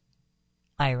partner.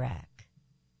 Iraq.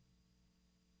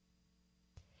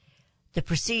 The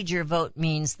procedure vote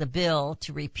means the bill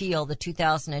to repeal the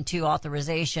 2002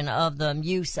 authorization of the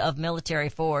use of military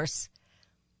force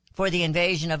for the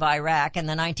invasion of Iraq and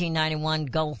the 1991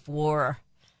 Gulf War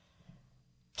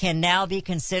can now be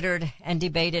considered and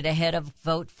debated ahead of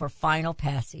vote for final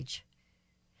passage,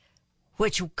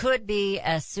 which could be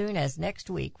as soon as next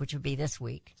week, which would be this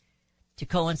week, to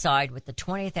coincide with the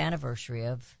 20th anniversary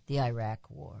of the Iraq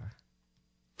War.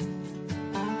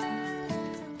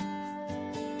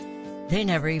 They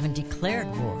never even declared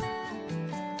war.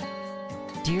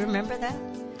 Do you remember that?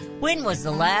 When was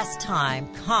the last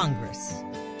time Congress,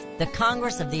 the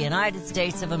Congress of the United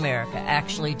States of America,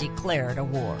 actually declared a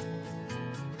war?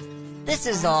 This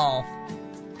is all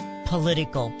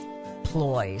political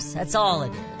ploys. That's all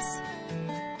it is.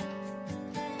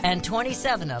 And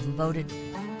 27 of them voted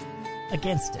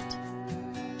against it.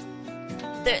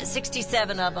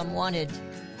 67 of them wanted,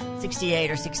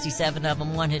 68 or 67 of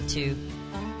them wanted to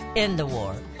end the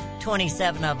war.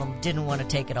 27 of them didn't want to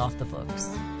take it off the books.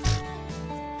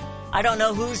 I don't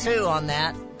know who's who on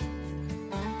that,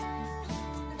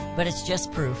 but it's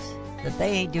just proof that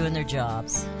they ain't doing their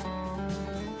jobs.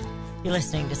 You're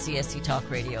listening to CSC Talk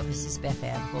Radio. This is Beth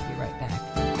Ann. We'll be right back.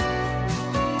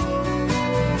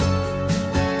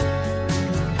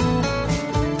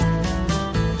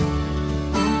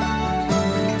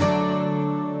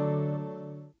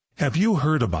 Have you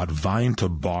heard about Vine to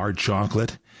Bar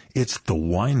chocolate? It's the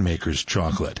winemaker's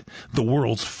chocolate, the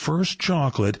world's first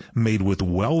chocolate made with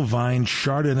well-vined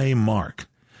Chardonnay marc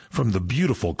from the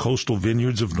beautiful coastal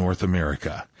vineyards of North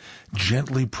America.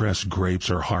 Gently pressed grapes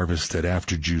are harvested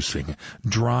after juicing,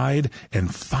 dried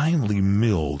and finely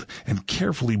milled and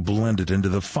carefully blended into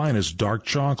the finest dark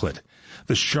chocolate.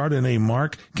 The Chardonnay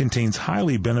marc contains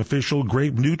highly beneficial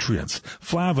grape nutrients,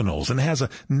 flavanols, and has a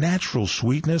natural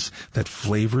sweetness that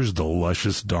flavors the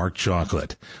luscious dark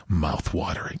chocolate.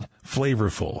 Mouth-watering,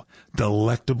 flavorful,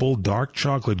 delectable dark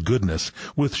chocolate goodness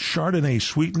with Chardonnay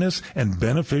sweetness and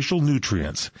beneficial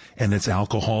nutrients. And it's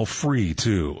alcohol-free,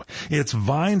 too. It's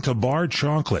Vine to Bar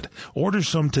chocolate. Order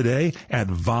some today at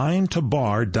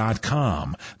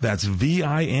vinetobar.com. That's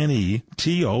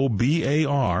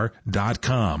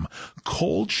VINETOBAR.com.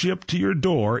 Cold shipped to your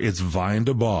door, it's Vine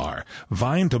to Bar.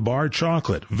 Vine to Bar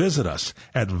chocolate. Visit us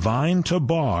at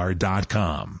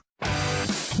vinetobar.com.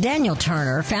 Daniel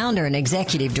Turner, founder and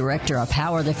executive director of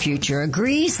Power the Future,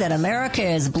 agrees that America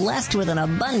is blessed with an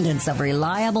abundance of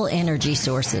reliable energy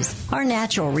sources. Our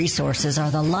natural resources are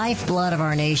the lifeblood of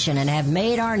our nation and have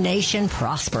made our nation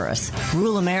prosperous.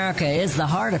 Rural America is the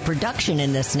heart of production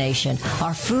in this nation.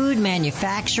 Our food,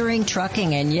 manufacturing,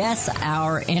 trucking, and yes,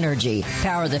 our energy.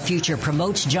 Power the Future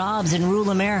promotes jobs in rural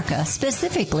America,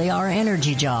 specifically our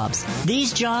energy jobs.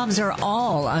 These jobs are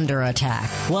all under attack.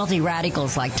 Wealthy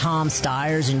radicals like Tom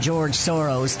Steyer, Rockefellers and George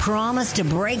Soros promise to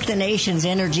break the nation's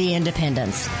energy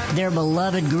independence. Their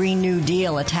beloved Green New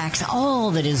Deal attacks all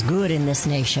that is good in this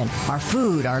nation. Our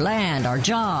food, our land, our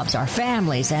jobs, our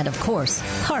families, and of course,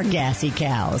 our gassy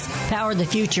cows. Power the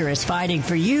Future is fighting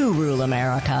for you, rural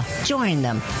America. Join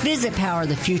them. Visit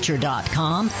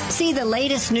powerthefuture.com. See the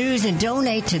latest news and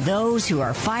donate to those who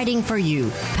are fighting for you.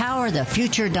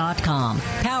 Powerthefuture.com.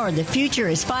 Power the Future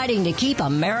is fighting to keep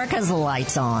America's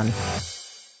lights on.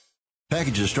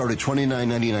 Packages start at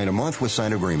 $29.99 a month with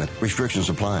signed agreement. Restrictions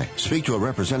apply. Speak to a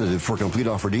representative for complete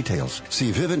offer details.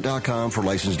 See Vivint.com for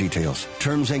license details.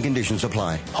 Terms and conditions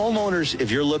apply. Homeowners, if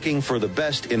you're looking for the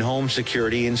best in home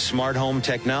security and smart home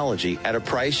technology at a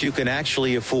price you can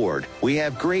actually afford, we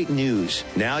have great news.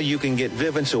 Now you can get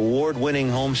Vivint's award-winning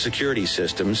home security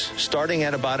systems starting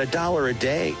at about $1 a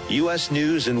day. U.S.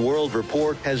 News and World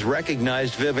Report has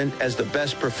recognized Vivint as the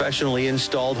best professionally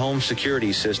installed home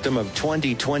security system of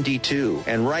 2022.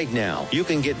 And right now, you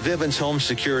can get Vivint's home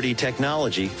security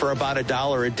technology for about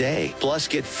 $1 a day. Plus,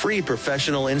 get free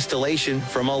professional installation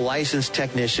from a licensed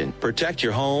technician. Protect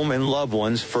your home and loved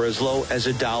ones for as low as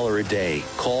 $1 a day.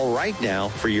 Call right now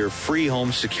for your free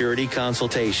home security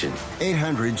consultation.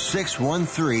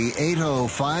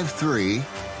 800-613-8053.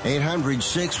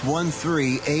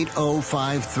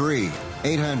 800-613-8053.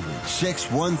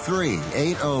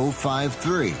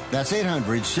 800-613-8053. That's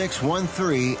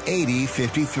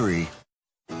 800-613-8053.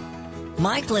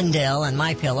 Mike Lindell and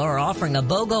MyPillow are offering a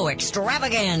BOGO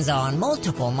extravaganza on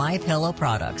multiple MyPillow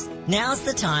products. Now's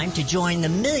the time to join the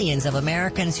millions of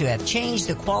Americans who have changed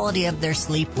the quality of their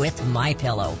sleep with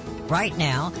MyPillow. Right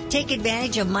now, take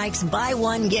advantage of Mike's buy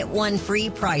one, get one free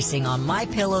pricing on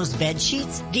MyPillow's bed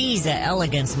sheets, Giza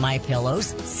Elegance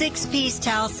MyPillows, 6-piece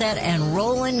towel set, and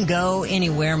Roll and Go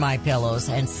Anywhere MyPillows,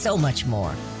 and so much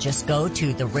more. Just go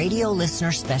to the radio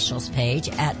listener specials page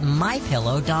at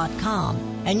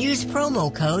MyPillow.com and use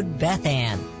promo code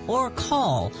BethAnn or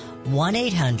call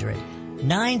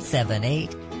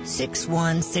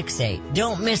 1-800-978-6168.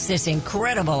 Don't miss this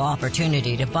incredible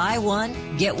opportunity to buy one,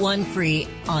 get one free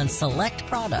on select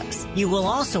products. You will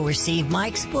also receive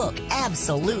Mike's book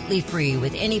absolutely free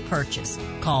with any purchase.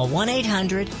 Call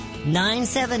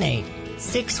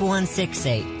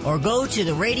 1-800-978-6168 or go to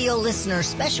the radio listener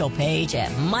special page at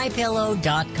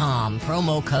MyPillow.com.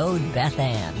 Promo code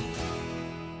BethAnn.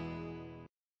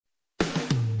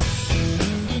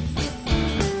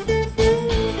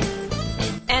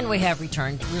 We have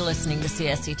returned. You're listening to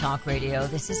CSC Talk Radio.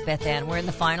 This is Beth Ann. We're in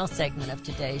the final segment of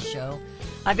today's show.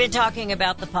 I've been talking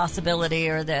about the possibility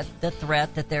or the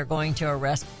threat that they're going to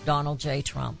arrest Donald J.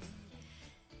 Trump.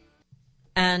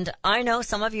 And I know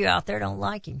some of you out there don't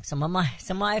like him. Some of my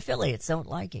affiliates don't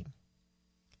like him.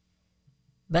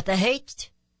 But the hate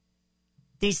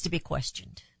needs to be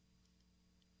questioned.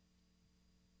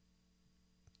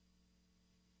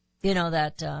 You know,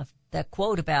 that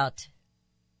quote about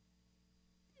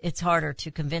it's harder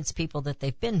to convince people that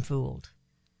they've been fooled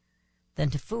than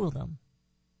to fool them.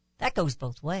 That goes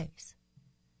both ways.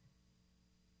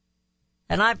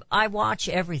 And I watch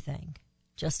everything,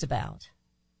 just about.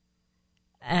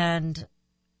 And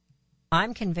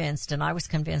I'm convinced, and I was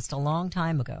convinced a long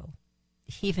time ago,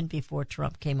 even before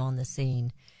Trump came on the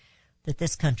scene, that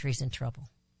this country's in trouble.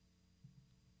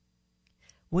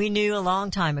 We knew a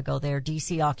long time ago there are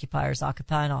D.C. occupiers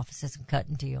occupying offices and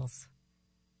cutting deals.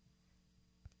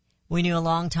 We knew a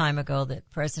long time ago that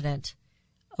President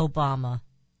Obama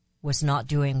was not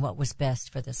doing what was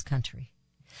best for this country.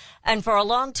 And for a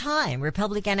long time,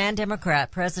 Republican and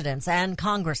Democrat presidents and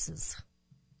Congresses,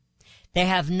 they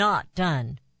have not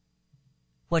done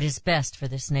what is best for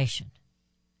this nation.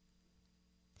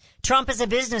 Trump as a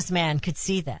businessman could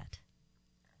see that.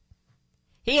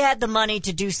 He had the money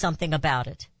to do something about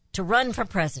it, to run for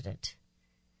president.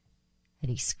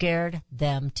 And he scared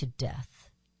them to death.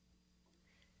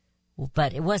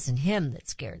 But it wasn't him that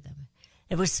scared them.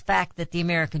 It was the fact that the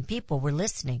American people were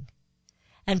listening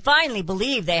and finally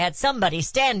believed they had somebody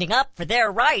standing up for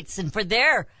their rights and for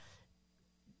their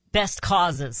best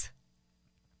causes.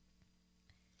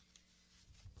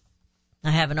 I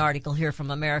have an article here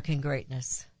from American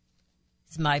Greatness.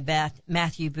 It's my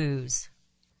Matthew Booz.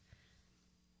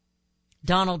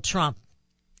 Donald Trump,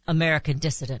 American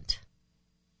dissident.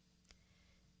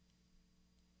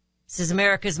 Says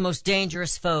America's most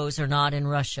dangerous foes are not in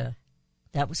Russia.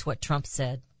 That was what Trump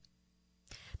said.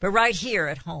 But right here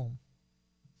at home.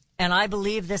 And I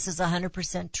believe this is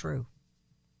 100% true.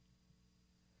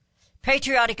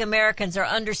 Patriotic Americans are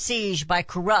under siege by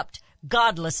corrupt,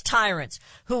 godless tyrants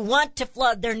who want to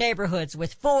flood their neighborhoods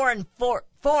with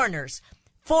foreigners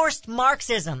forced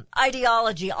Marxism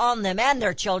ideology on them and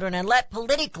their children and let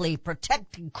politically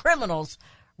protected criminals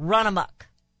run amok.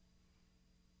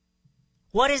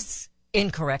 What is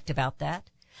incorrect about that?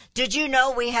 Did you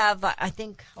know we have,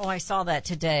 I saw that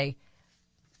today.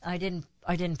 I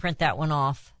didn't print that one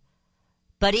off.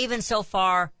 But even so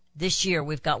far this year,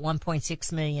 we've got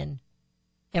 1.6 million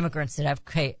immigrants that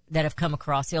have come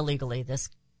across illegally this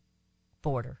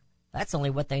border. That's only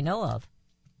what they know of.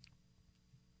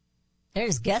 They're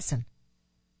just guessing.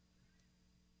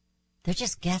 They're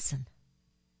just guessing.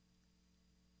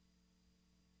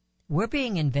 We're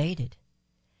being invaded.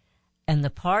 And the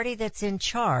party that's in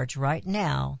charge right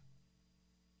now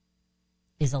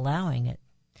is allowing it,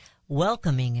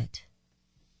 welcoming it.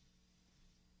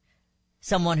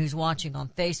 Someone who's watching on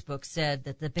Facebook said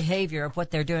that the behavior of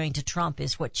what they're doing to Trump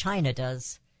is what China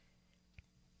does.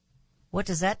 What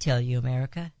does that tell you,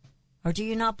 America? Or do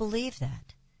you not believe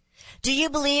that? Do you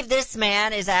believe this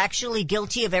man is actually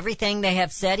guilty of everything they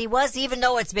have said he was, even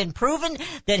though it's been proven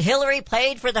that Hillary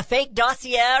paid for the fake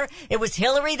dossier? It was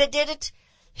Hillary that did it?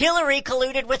 Hillary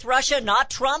colluded with Russia, not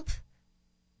Trump?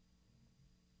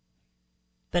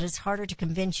 But it's harder to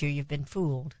convince you you've been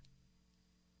fooled.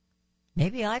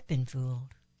 Maybe I've been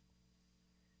fooled.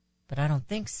 But I don't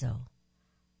think so.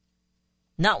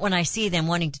 Not when I see them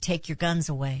wanting to take your guns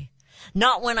away.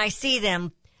 Not when I see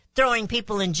them throwing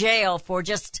people in jail for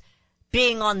just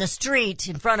being on the street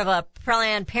in front of a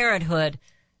Planned Parenthood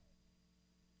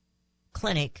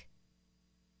clinic.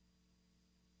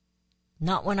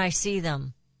 Not when I see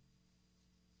them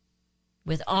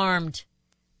with armed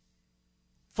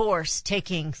force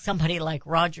taking somebody like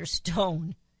Roger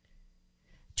Stone.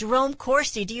 Jerome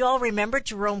Corsi, do you all remember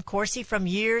Jerome Corsi from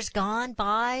years gone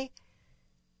by?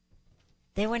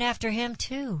 They went after him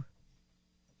too.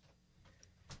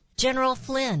 General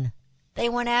Flynn, they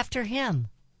went after him.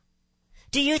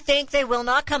 Do you think they will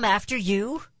not come after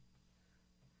you?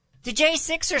 The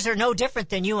J6ers are no different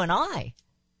than you and I.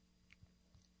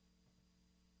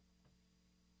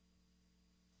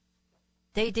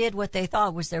 They did what they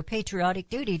thought was their patriotic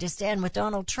duty, to stand with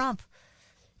Donald Trump,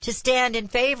 to stand in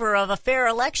favor of a fair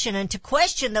election and to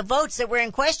question the votes that were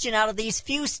in question out of these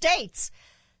few states.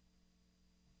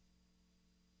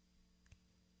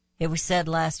 It was said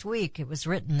last week, it was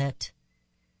written that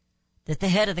the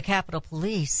head of the Capitol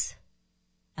Police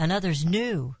and others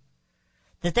knew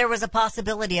that there was a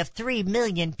possibility of 3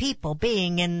 million people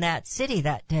being in that city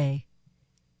that day.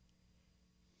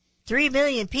 3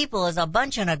 million people is a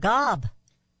bunch and a gob.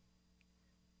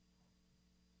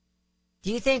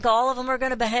 Do you think all of them are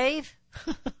going to behave?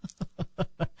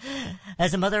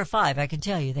 As a mother of 5, I can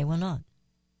tell you they will not.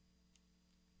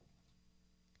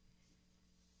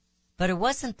 But it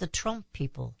wasn't the Trump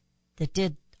people that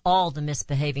did all the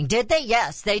misbehaving. Did they?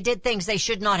 Yes, they did things they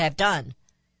should not have done.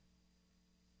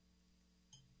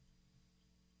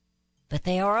 But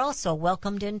they are also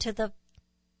welcomed into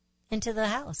the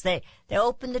house. They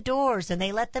opened the doors and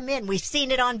they let them in. We've seen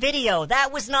it on video.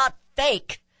 That was not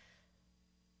fake.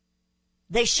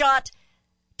 They shot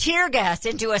tear gas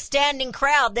into a standing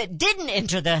crowd that didn't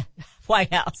enter the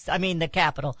White House, the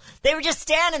Capitol. They were just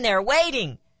standing there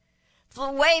waiting,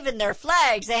 waving their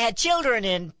flags. They had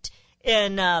children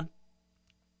in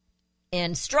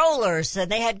strollers, and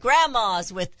they had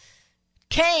grandmas with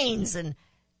canes and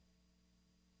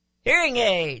hearing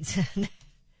aids. And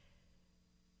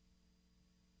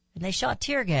they shot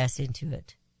tear gas into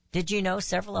it. Did you know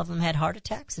several of them had heart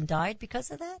attacks and died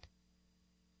because of that?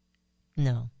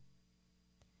 No.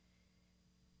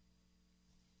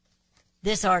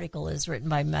 This article is written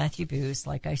by Matthew Booth,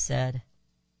 like I said.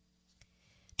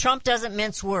 Trump doesn't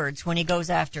mince words when he goes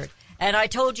after it. And I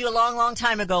told you a long, long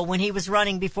time ago when he was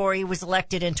running before he was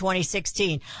elected in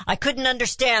 2016, I couldn't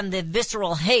understand the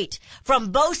visceral hate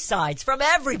from both sides, from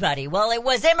everybody. Well, it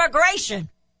was immigration.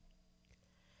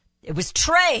 It was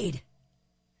trade.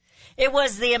 It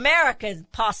was the American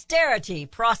prosperity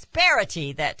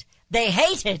that they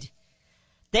hated.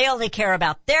 They only care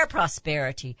about their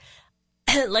prosperity.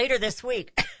 Later this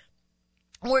week,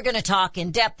 we're going to talk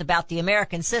in depth about the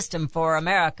American system for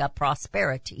America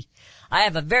prosperity. I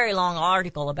have a very long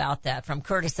article about that from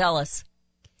Curtis Ellis.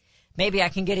 Maybe I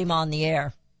can get him on the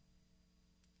air.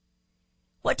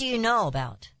 What do you know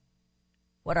about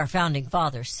what our founding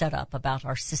fathers set up about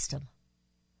our system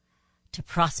to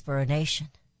prosper a nation?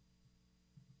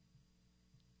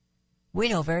 We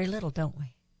know very little, don't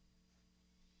we?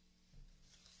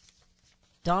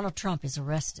 Donald Trump is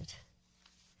arrested.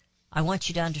 I want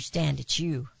you to understand it's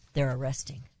you they're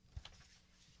arresting.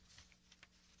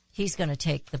 He's going to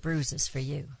take the bruises for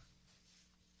you.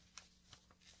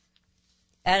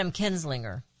 Adam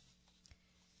Kinslinger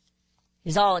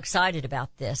is all excited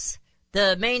about this.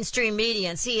 The mainstream media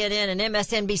and CNN and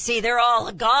MSNBC, they're all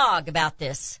agog about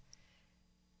this.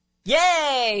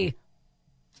 Yay!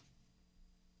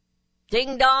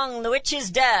 Ding dong, the witch is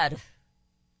dead.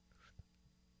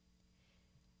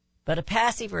 But a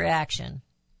passive reaction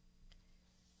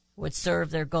would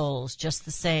serve their goals just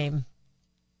the same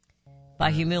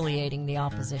by humiliating the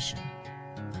opposition.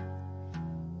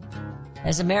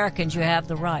 As Americans, you have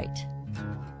the right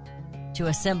to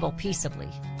assemble peaceably.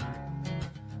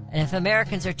 And if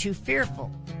Americans are too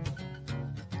fearful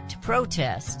to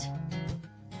protest,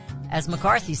 as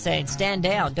McCarthy's saying, stand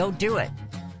down, don't do it.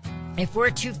 If we're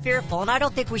too fearful, and I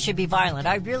don't think we should be violent,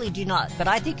 I really do not, but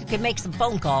I think you can make some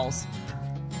phone calls.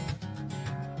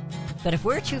 But if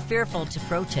we're too fearful to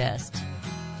protest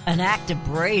an act of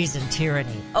brazen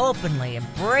tyranny, openly and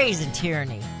brazen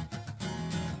tyranny,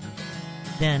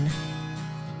 then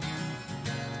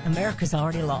America's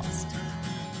already lost.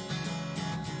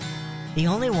 The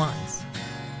only ones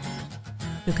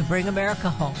who can bring America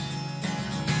home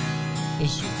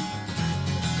is you.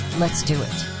 Let's do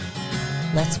it.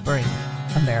 Let's bring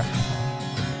America home.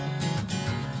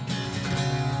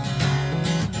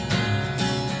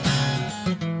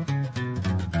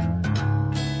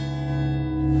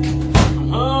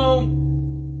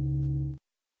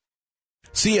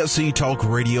 CSC Talk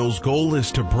Radio's goal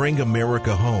is to bring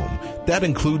America home. That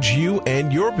includes you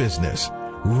and your business.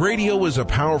 Radio is a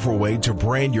powerful way to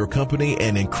brand your company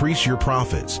and increase your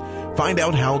profits. Find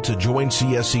out how to join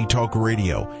CSC Talk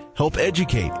Radio, help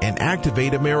educate and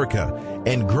activate America,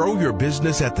 and grow your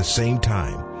business at the same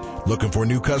time. Looking for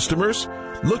new customers?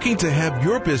 Looking to have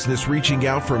your business reaching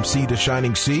out from sea to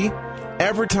shining sea?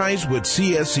 Advertise with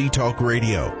CSC Talk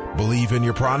Radio. Believe in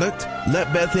your product?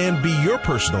 Let Beth Ann be your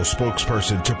personal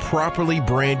spokesperson to properly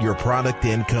brand your product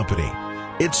and company.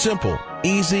 It's simple,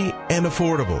 easy, and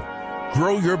affordable.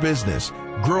 Grow your business,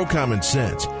 grow common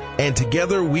sense, and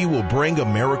together we will bring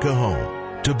America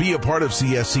home. To be a part of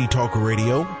CSC Talk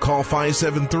Radio, call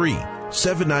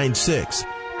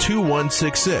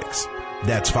 573-796-2166.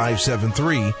 That's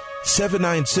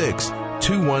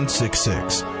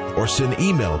 573-796-2166. Or send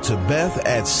email to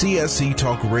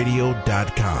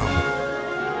beth@csctalkradio.com.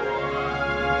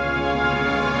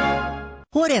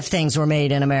 What if things were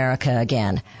made in America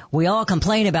again? We all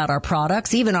complain about our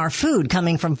products, even our food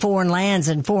coming from foreign lands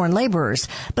and foreign laborers.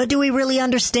 But do we really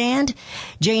understand?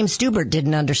 James Stubert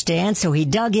didn't understand, so he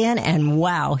dug in and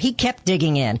wow, he kept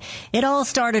digging in. It all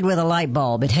started with a light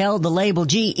bulb. It held the label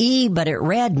GE, but it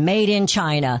read Made in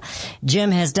China.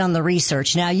 Jim has done the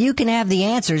research. Now you can have the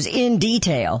answers in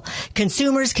detail.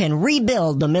 Consumers can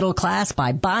rebuild the middle class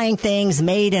by buying things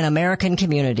made in American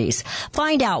communities.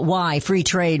 Find out why free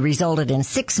trade resulted in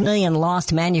 6 million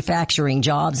lost manufacturing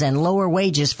jobs and lower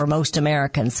wages for most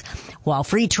Americans. While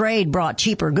free trade brought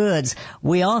cheaper goods,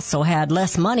 we also had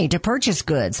less money to purchase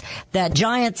goods. That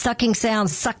giant sucking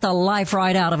sound sucked the life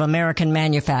right out of American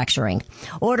manufacturing.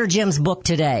 Order Jim's book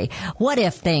today. What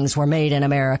if things were made in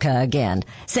America again?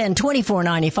 Send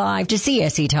 $24.95 to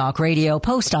CSC Talk Radio,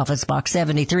 Post Office Box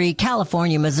 73,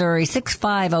 California, Missouri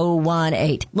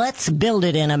 65018. Let's build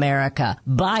it in America,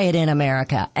 buy it in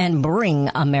America, and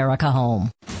bring America home.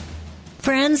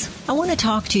 Friends, I want to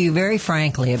talk to you very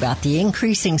frankly about the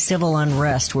increasing civil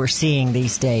unrest we're seeing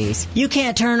these days. You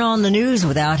can't turn on the news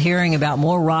without hearing about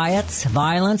more riots,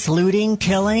 violence, looting,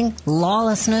 killing,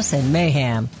 lawlessness, and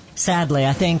mayhem. Sadly,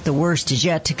 I think the worst is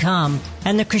yet to come,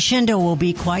 and the crescendo will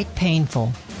be quite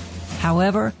painful.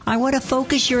 However, I want to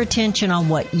focus your attention on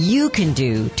what you can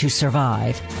do to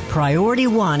survive. Priority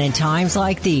one in times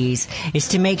like these is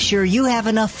to make sure you have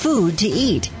enough food to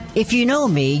eat. If you know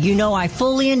me, you know I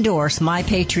fully endorse My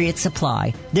Patriot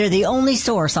Supply. They're the only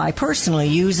source I personally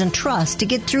use and trust to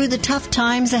get through the tough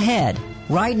times ahead.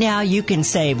 Right now, you can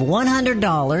save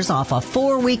 $100 off a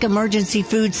 4-week emergency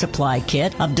food supply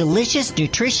kit of delicious,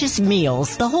 nutritious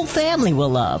meals the whole family will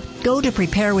love. Go to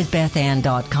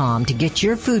preparewithbethann.com to get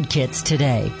your food kits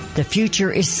today. The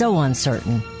future is so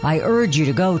uncertain. I urge you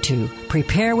to go to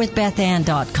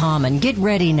preparewithbethann.com and get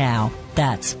ready now.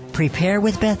 That's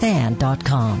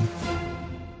preparewithbethann.com.